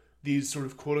pedestal these sort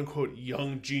of quote unquote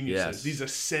young geniuses, these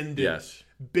ascendant,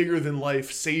 bigger than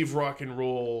life, save rock and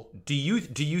roll. Do you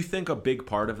think a big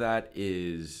part of that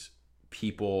is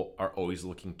people are always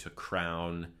looking to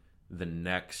crown the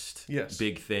next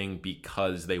big thing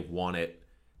because they want it?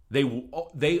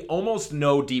 They almost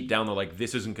know deep down they're like,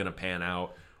 this isn't going to pan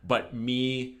out, but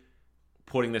me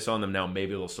putting this on them now,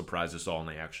 maybe they'll surprise us all, and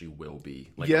they actually will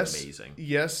be amazing.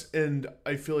 Yes, and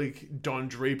I feel like Don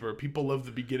Draper. People love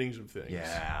the beginnings of things.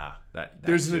 Yeah,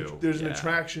 there's an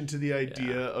attraction to the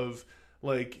idea of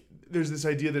like there's this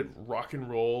idea that rock and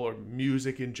roll or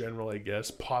music in general, I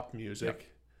guess, pop music,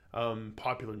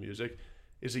 popular music,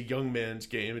 is a young man's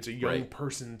game. It's a young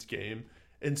person's game,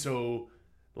 and so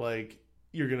like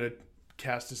you're gonna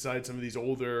cast aside some of these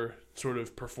older sort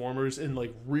of performers and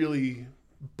like really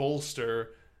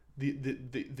bolster the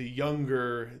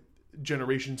younger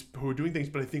generations who are doing things.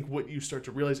 But I think what you start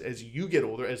to realize as you get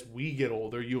older, as we get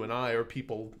older, you and I, or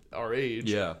people our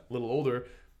age, a little older,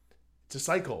 it's a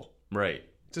cycle. Right.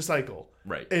 It's a cycle.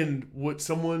 Right. And what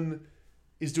someone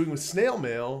is doing with Snail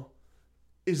Mail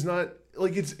is not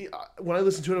like it's when I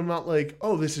listen to it, I'm not like,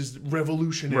 oh, this is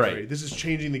revolutionary. Right. This is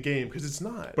changing the game, because it's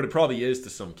not. But it probably is to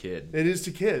some kid. It is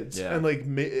to kids. Yeah. And like,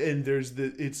 and there's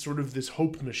it's sort of this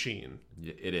hope machine.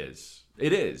 It is.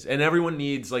 It is. And everyone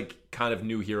needs like kind of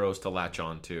new heroes to latch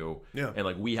on to. Yeah. And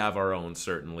like we have our own,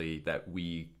 certainly, that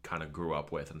we kind of grew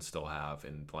up with and still have.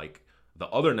 And like the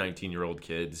other 19-year-old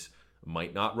kids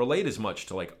might not relate as much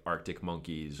to like Arctic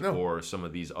Monkeys or some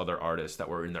of these other artists that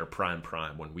were in their prime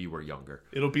when we were younger.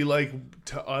 It'll be like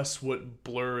to us what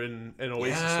Blur and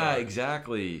Oasis are.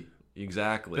 Exactly.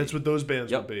 That's what those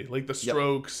bands would be. Like the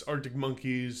Strokes, Arctic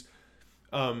Monkeys,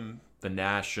 The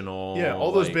National. Yeah,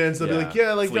 all those bands that be like,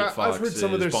 I've heard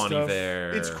some of their Bon stuff.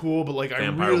 Iver, it's cool, but like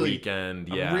Vampire Weekend,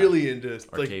 I'm really into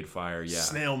Arcade Fire,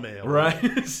 Snail Mail.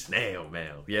 Right. Snail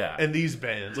Mail, And these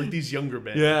bands, like these younger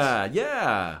bands.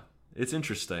 Yeah. It's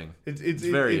interesting. It's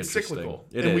very interesting. Cyclical.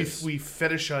 We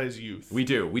fetishize youth. We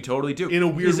do. We totally do. In a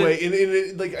weird way.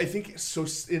 In like I think so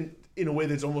in a way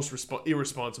that's almost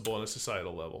irresponsible on a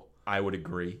societal level. I would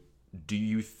agree. Do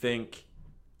you think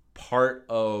part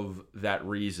of that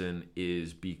reason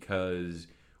is because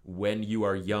when you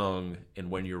are young and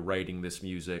when you're writing this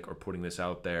music or putting this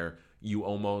out there, you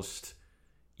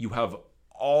have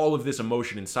all of this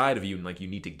emotion inside of you, and like you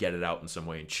need to get it out in some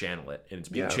way and channel it, and it's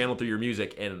being channeled through your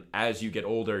music. And as you get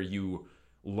older, you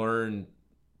learn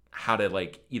how to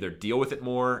like either deal with it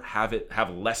more, have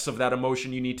less of that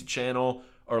emotion you need to channel,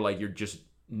 or like you're just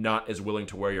not as willing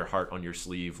to wear your heart on your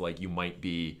sleeve like you might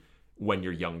be when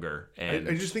you're younger and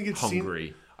I just think it's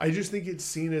hungry. I just think it's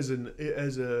seen as an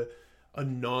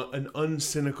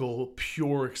uncynical,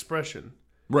 pure expression.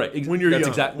 Right. When you're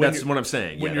young, that's what I'm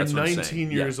saying. When you're 19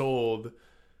 years old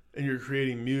and you're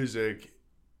creating music,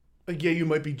 like you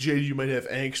might be jaded, you might have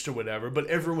angst or whatever, but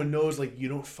everyone knows like you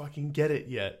don't fucking get it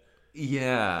yet.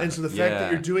 Yeah. And so the fact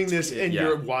that you're doing this and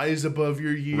you're wise above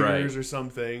your years or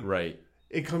something, right?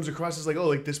 It comes across as like, oh,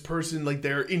 like this person, like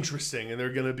they're interesting and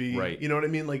they're gonna be, you know what I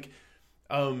mean? Like,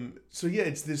 so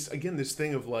it's this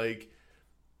thing of like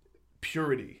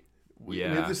purity. We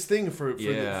have this thing for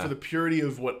the purity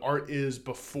of what art is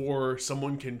before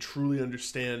someone can truly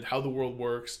understand how the world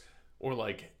works, or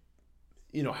like,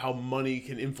 you know, how money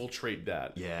can infiltrate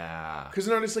that. Yeah. Because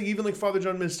an artist like even like Father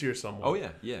John Misty or someone. Oh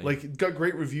yeah. Like got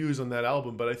great reviews on that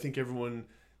album, but I think everyone,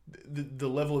 the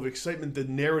level of excitement, the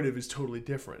narrative is totally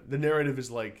different. The narrative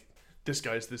is like, this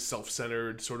guy's this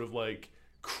self-centered sort of like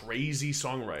crazy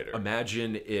songwriter.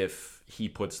 Imagine if he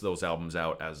puts those albums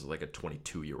out as like a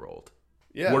 22-year-old.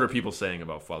 Yeah. What are people saying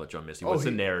about Father John Misty? What's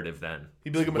the narrative then?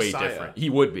 He'd be like a messiah. Way different. He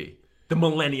would be. The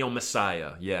millennial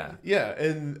messiah. Yeah. Yeah,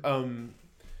 and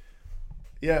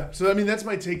so I mean that's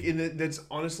my take, and that's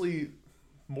honestly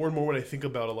more and more what I think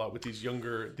about a lot with these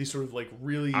sort of like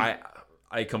really.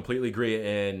 I completely agree,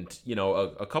 and you know,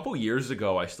 a couple years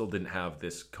ago, I still didn't have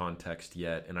this context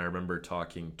yet, and I remember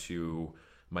talking to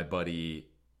my buddy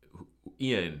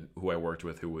Ian, who I worked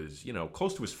with, who was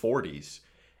close to his 40s.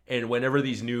 And whenever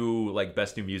these new like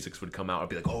best new musics would come out, I'd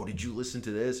be like, "Oh, did you listen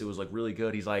to this? It was like really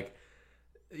good." He's like,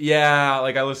 "Yeah,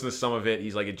 like I listened to some of it."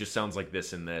 He's like, "It just sounds like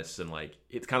this and this, and like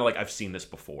it's kind of like I've seen this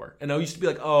before." And I used to be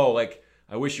like, "Oh, like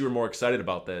I wish you were more excited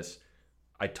about this."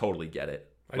 I totally get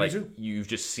it. Like you've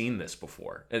just seen this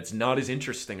before. It's not as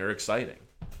interesting or exciting.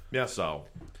 Yeah. So,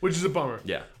 which is a bummer.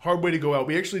 Yeah. Hard way to go out.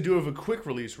 We actually do have a quick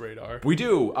release radar. We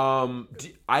do.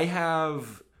 I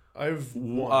have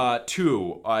one.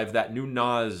 Two. I have that new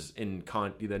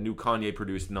the new Kanye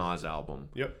produced Nas album.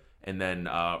 Yep. And then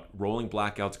Rolling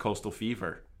Blackouts Coastal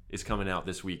Fever is coming out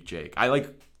this week, Jake. I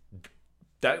like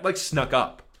that snuck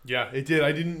up. Yeah, it did.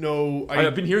 I didn't know.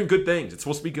 I've been hearing good things. It's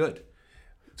supposed to be good.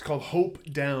 It's called Hope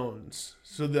Downs.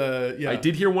 So I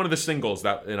did hear one of the singles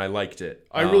and I liked it.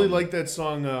 I really like that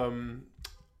song.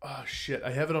 Oh shit!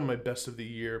 I have it on my best of the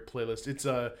year playlist. It's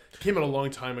came out a long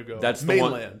time ago. That's the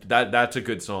Mainland. One, that's a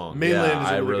good song. Mainland is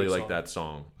a I really really good like song. that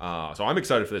song. So I'm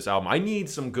excited for this album. I need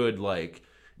some good like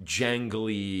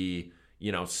jangly,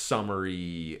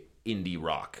 summery indie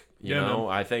rock. You Yeah, know,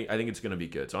 man. I think it's gonna be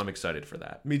good. So I'm excited for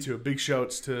that. Me too. Big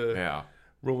shouts to Yeah.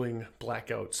 Rolling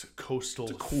Blackouts, Coastal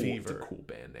Fever. It's a cool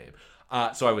band name.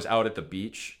 So I was out at the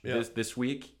beach Yeah. this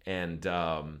week, and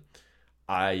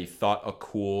I thought a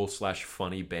cool /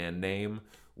 funny band name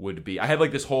would be. I had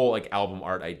like this whole like album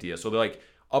art idea. So they're like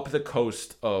up the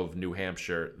coast of New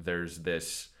Hampshire. There's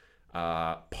this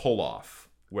pull off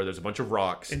where there's a bunch of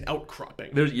rocks. An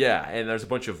outcropping. And there's a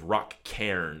bunch of rock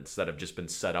cairns that have just been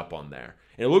set up on there.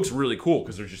 And it looks really cool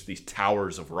because there's just these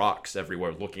towers of rocks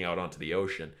everywhere looking out onto the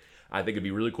ocean. I think it'd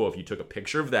be really cool if you took a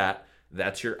picture of that.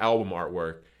 That's your album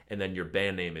artwork. And then your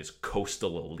band name is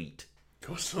Coastal Elite.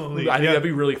 Coastal Elite. I think that'd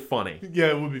be really funny. Yeah,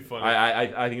 it would be funny.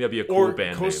 I think that'd be a cool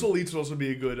band Coastal name. Elites would also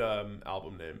be a good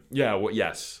album name. Yeah, well,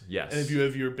 yes. And if you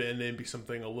have your band name be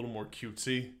something a little more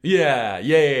cutesy. Yeah.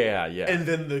 And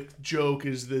then the joke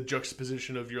is the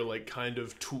juxtaposition of your like kind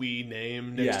of twee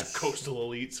name next to Coastal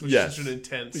Elites, which is such an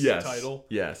intense title.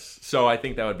 Yes. So I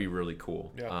think that would be really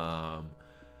cool. Yeah.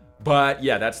 But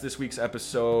yeah, that's this week's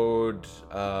episode.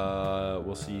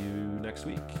 We'll see you next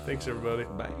week. Thanks, everybody.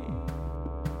 Bye.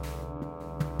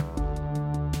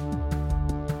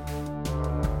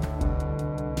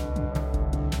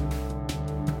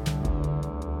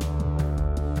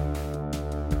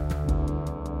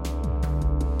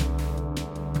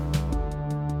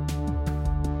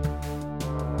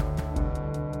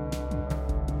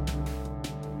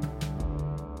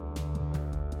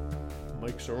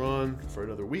 Mics are on for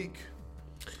another week.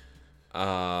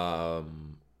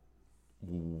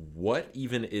 What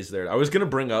even is there? I was gonna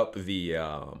bring up the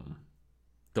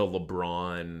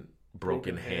LeBron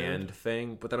broken hand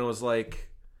thing, but then I was like,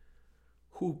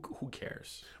 who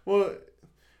cares? Well,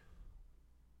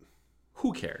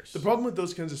 who cares? the problem with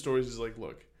those kinds of stories is like,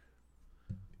 look,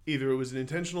 either it was an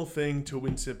intentional thing to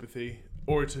win sympathy,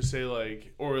 or to say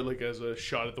like, or like as a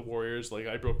shot at the Warriors, like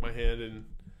I broke my hand, and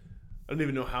I don't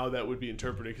even know how that would be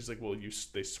interpreted because like, well,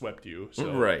 they swept you,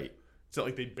 so right. It's not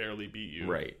like they barely beat you.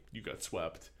 Right. You got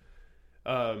swept.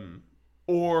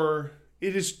 Or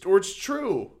it's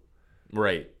true.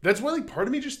 Right. That's why like part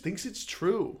of me just thinks it's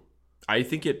true. I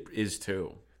think it is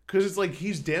too. Because it's like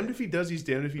he's damned if he does, he's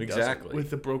damned if he Exactly. doesn't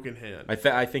with the broken hand.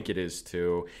 I think it is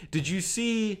too. Did you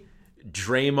see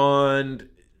Draymond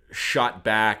shot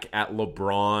back at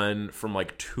LeBron from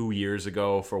like 2 years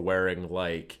ago for wearing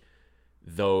like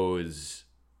those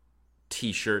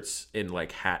t-shirts in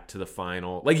like hat to the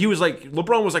final? Like he was like,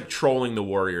 LeBron was like trolling the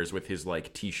Warriors with his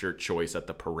like t-shirt choice at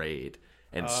the parade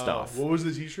and stuff. What was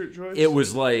the t-shirt choice? It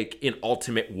was like an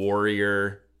Ultimate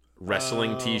Warrior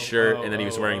wrestling t-shirt, and then he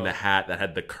was wearing the hat that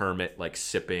had the Kermit like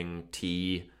sipping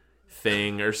tea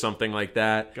thing or something like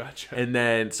that. Gotcha. And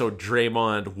then so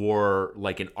Draymond wore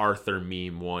like an Arthur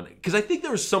meme one, because I think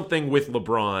there was something with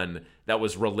LeBron that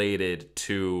was related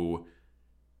to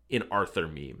an Arthur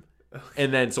meme.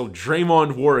 And then so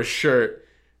Draymond wore a shirt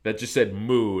that just said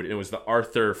mood, and it was the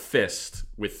Arthur fist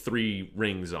with 3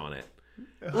 rings on it,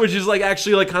 which is like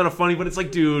actually like kind of funny, but it's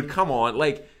like, dude, come on.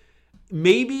 Like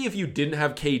maybe if you didn't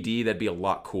have KD, that'd be a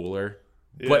lot cooler.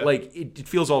 Yeah. But like it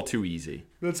feels all too easy.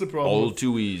 That's the problem. All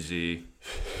too easy.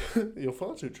 You'll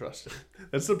fall too trusted.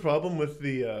 That's the problem with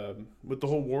the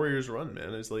whole Warriors run,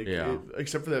 man. Is like,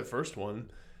 except for that first one,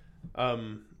 I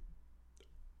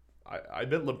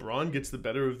bet LeBron gets the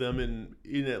better of them in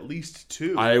at least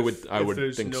 2. I would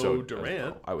there's think no so.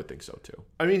 Durant. I would think so too.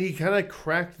 I mean, he kind of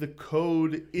cracked the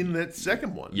code in that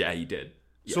second one. Yeah, he did.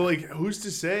 Yeah. So like, who's to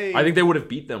say? I think they would have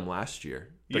beat them last year.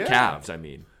 The Yeah. Cavs, I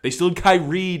mean. They still had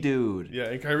Kyrie, dude. Yeah,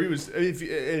 and Kyrie was.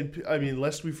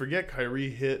 Lest we forget, Kyrie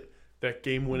hit that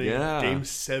game-winning Game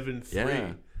 7-3.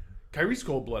 Yeah. Kyrie's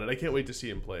cold-blooded. I can't wait to see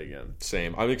him play again.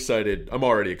 Same. I'm excited. I'm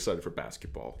already excited for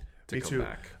basketball to Me come too.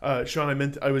 back. Sean,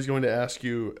 I was going to ask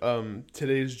you.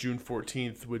 Today is June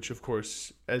 14th, which, of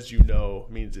course, as you know,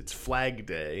 means it's Flag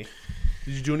Day.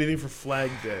 Did you do anything for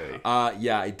Flag Day?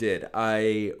 Yeah, I did.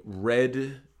 I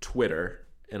read Twitter,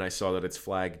 and I saw that it's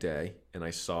Flag Day, and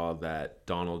I saw that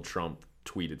Donald Trump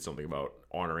tweeted something about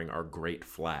honoring our great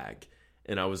flag.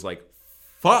 And I was like,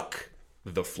 fuck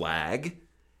the flag.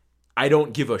 I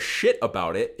don't give a shit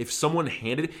about it.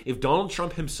 If Donald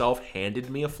Trump himself handed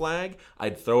me a flag,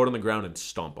 I'd throw it on the ground and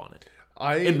stomp on it.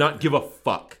 And not give a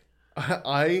fuck.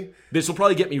 This will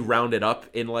probably get me rounded up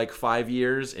in like 5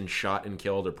 years and shot and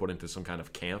killed or put into some kind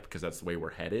of camp, because that's the way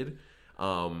we're headed.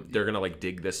 They're going to like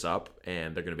dig this up,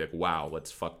 and they're going to be like, wow,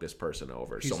 let's fuck this person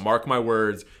over. So mark my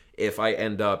words, if I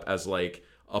end up as like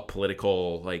a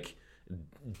political like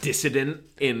dissident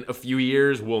in a few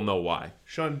years, we'll know why.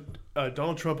 Sean,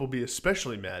 Donald Trump will be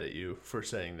especially mad at you for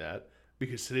saying that,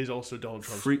 because today's also Donald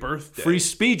Trump's Free, birthday. free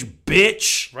speech,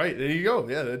 bitch. Right, there you go.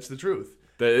 Yeah, that's the truth.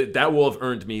 That will have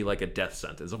earned me like a death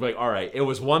sentence. I'm like, all right, it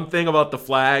was one thing about the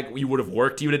flag. We would have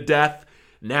worked you to death.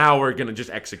 Now we're gonna just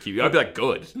execute you. I'd be like,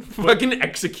 good, fucking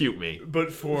execute me. But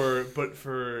they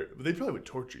probably would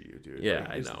torture you, dude. Yeah, like,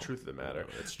 I it's know. the truth of the matter. No,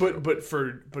 that's true. But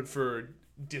for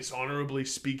dishonorably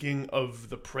speaking of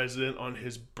the president on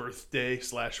his birthday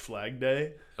 / flag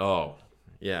day. Oh,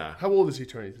 yeah. How old is he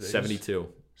turning today? 72.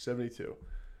 72.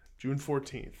 June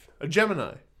 14th. A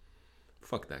Gemini.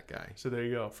 Fuck that guy. So there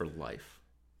you go. For life.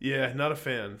 Yeah, not a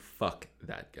fan. Fuck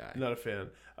that guy. Not a fan.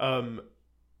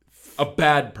 A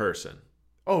bad person.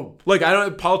 Oh, Like, I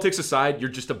don't. Politics aside, you're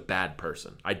just a bad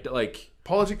person. I like.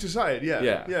 politics aside, yeah.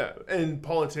 Yeah. Yeah. And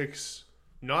politics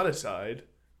not aside,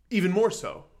 even more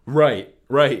so. Right.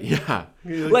 Yeah.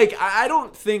 Yeah, Like, I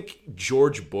don't think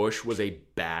George Bush was a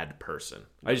bad person.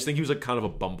 I just think he was like kind of a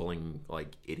bumbling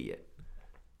like idiot.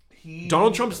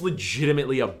 Donald Trump's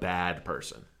legitimately a bad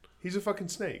person. He's a fucking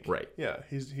snake. Right. Yeah.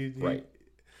 He Right.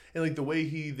 And like the way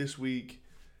he this week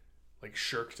like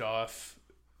shirked off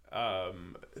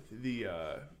the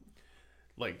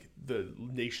like the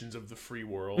nations of the free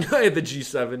world. The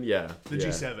G7, yeah. The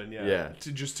G7, yeah. Yeah.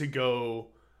 To go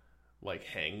like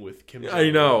hang with Kim Jong-un.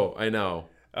 I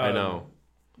know.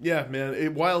 Yeah,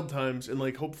 man. Wild times, and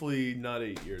like hopefully not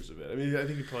 8 years of it. I mean, I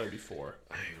think it'd probably be 4.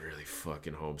 I really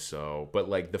fucking hope so. But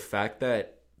like the fact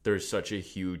that there's such a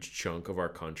huge chunk of our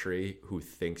country who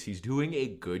thinks he's doing a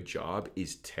good job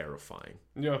is terrifying.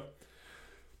 Yeah.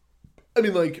 I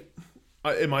mean, like,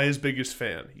 am I his biggest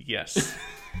fan? Yes.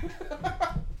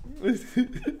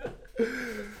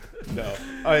 No.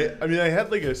 I mean, I had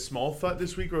like a small thought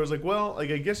this week where I was like, well, like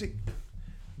I guess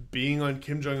being on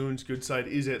Kim Jong-un's good side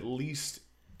is at least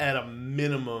at a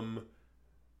minimum,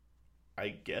 I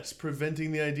guess,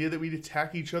 preventing the idea that we'd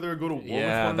attack each other or go to war with one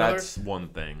another. Yeah, that's one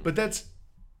thing.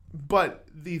 But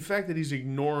the fact that he's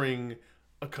ignoring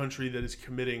a country that is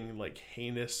committing like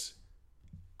heinous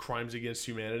crimes against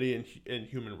humanity and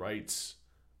human rights,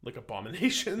 like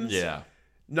abominations. Yeah.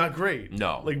 Not great.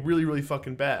 No. Like really, really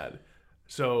fucking bad.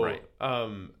 So, Right.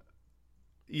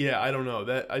 Yeah, I don't know.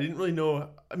 That I didn't really know.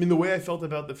 I mean, the way I felt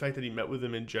about the fact that he met with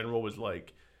him in general was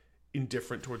like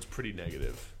indifferent towards pretty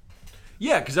negative.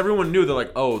 Yeah, because everyone knew they're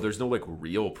like, oh, there's no like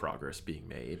real progress being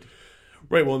made.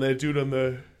 Right. Well, that dude on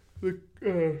the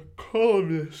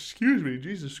columnist, excuse me,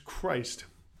 Jesus Christ,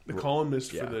 the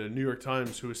columnist for the New York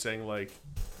Times who was saying like,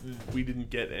 we didn't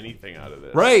get anything out of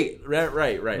this. Right.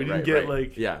 We didn't get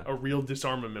like yeah. a real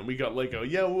disarmament. We got like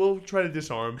we'll try to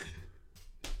disarm.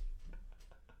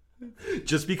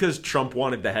 Just because Trump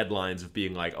wanted the headlines of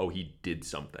being like, oh, he did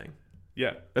something.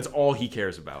 Yeah. That's all he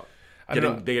cares about.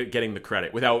 Getting the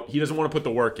credit he doesn't want to put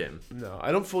the work in. No,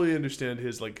 I don't fully understand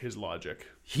his logic.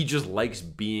 He just likes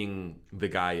being the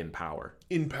guy in power.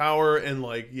 In power and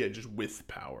just with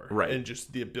power. Right. And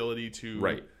just the ability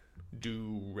to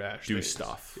do rash things.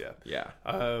 Stuff. Yeah.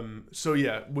 So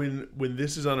yeah, when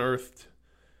this is unearthed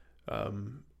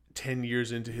 10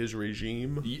 years into his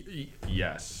regime,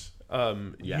 yes.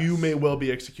 Yes. You may well be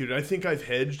executed. I think I've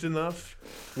hedged enough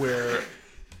where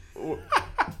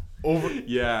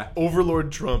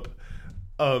Overlord Trump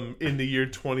in the year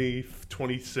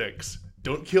 2026,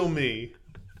 don't kill me,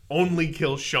 only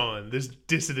kill Sean, this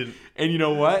dissident. And you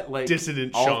know what? Like,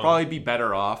 dissident I'll Sean. probably be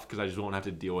better off because I just won't have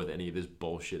to deal with any of this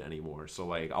bullshit anymore. So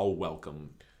like, I'll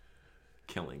welcome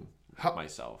killing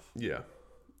myself. Yeah.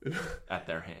 At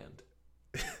their hand.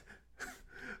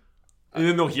 And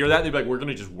then they'll hear that, they'll be like, we're going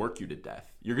to just work you to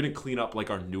death. You're going to clean up like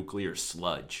our nuclear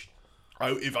sludge.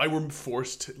 If I were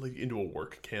forced into a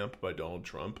work camp by Donald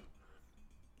Trump,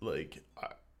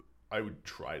 I would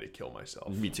try to kill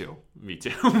myself. Me too. Me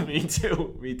too.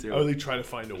 I would try to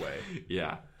find a way.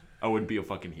 Yeah. I wouldn't be a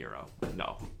fucking hero.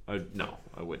 No, I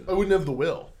wouldn't. I wouldn't have the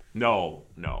will. No.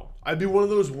 I'd be one of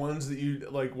those ones that you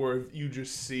like where you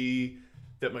just see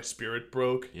that my spirit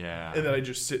broke. Yeah. And then I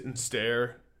just sit and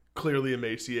stare, clearly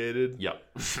emaciated. Yep.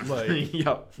 Like,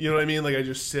 yep. You know what I mean? Like I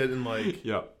just sit and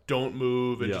yep. Don't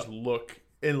move and just look.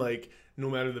 And like, no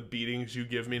matter the beatings you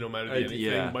give me, no matter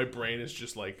anything, my brain is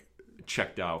just like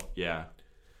checked out. Yeah.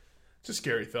 It's a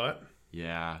scary thought.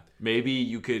 Yeah. Maybe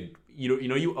you could,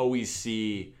 you always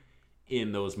see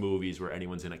in those movies where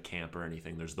anyone's in a camp or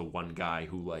anything, there's the one guy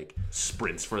who like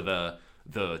sprints for the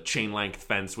chain length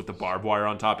fence with the barbed wire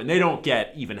on top, and they don't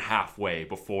get even halfway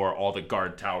before all the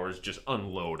guard towers just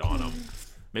unload on them.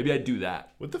 Maybe I'd do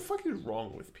that. What the fuck is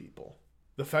wrong with people?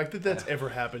 The fact that that's ever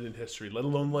happened in history, let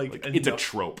alone like it's a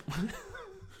trope.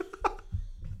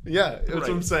 Yeah, that's what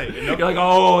I'm saying. You're like,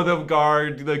 oh,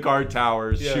 the guard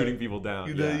towers Yeah. shooting people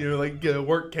down. Like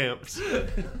work camps.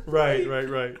 Right.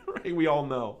 Right. We all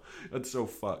know that's so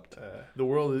fucked. The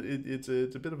world, it's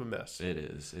a bit of a mess. It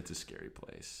is. It's a scary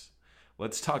place.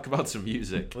 Let's talk about some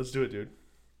music. Let's do it, dude.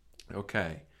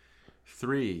 Okay.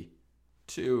 3,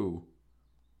 2,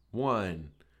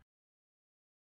 1.